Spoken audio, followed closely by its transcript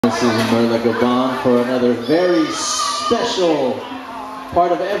This is Merla Gabon for another very special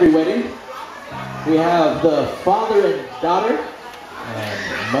part of every wedding. We have the father and daughter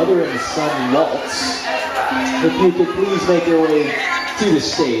and mother and son waltz. If you could please make your way to the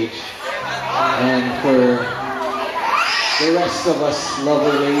stage. And for the rest of us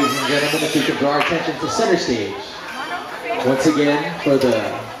lovely ladies and gentlemen, if you could draw our attention to center stage. Once again, for the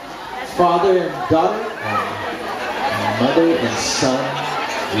father and daughter and mother and son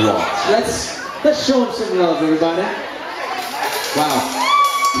waltz. Let's show them some love, everybody. Wow.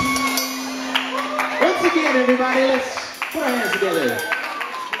 Once again, everybody, let's put our hands together.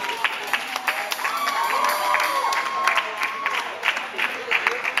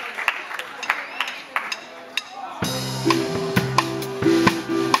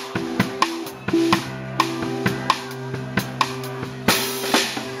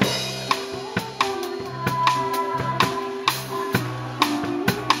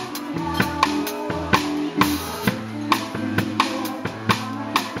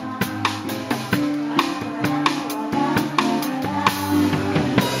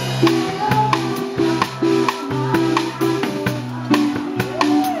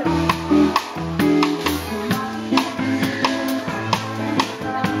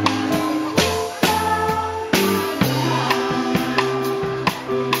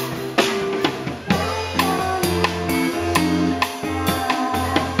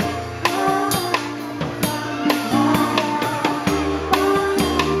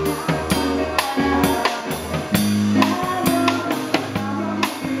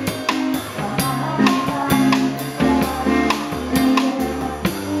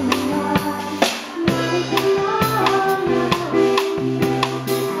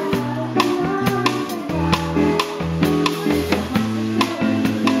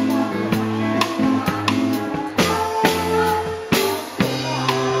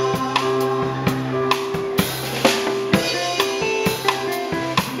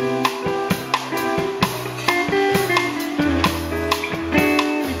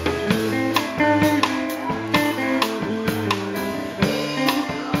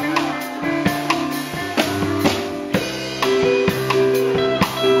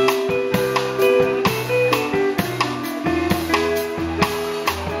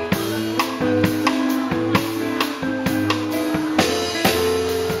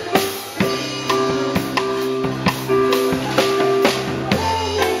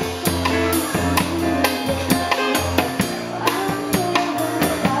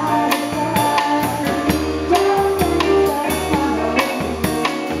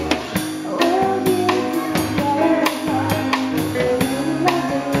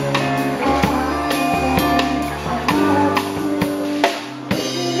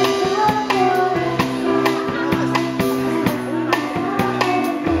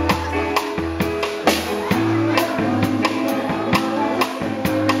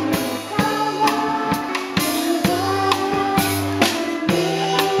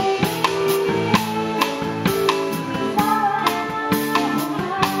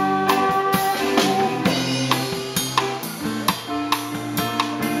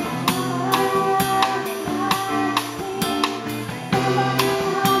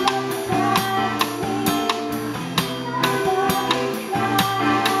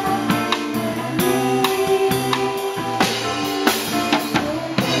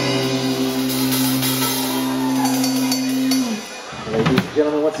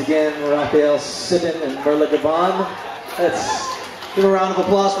 Gentlemen, once again, Raphael Sitti and Merla Gabon. Let's give a round of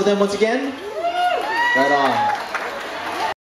applause for them once again. Right on.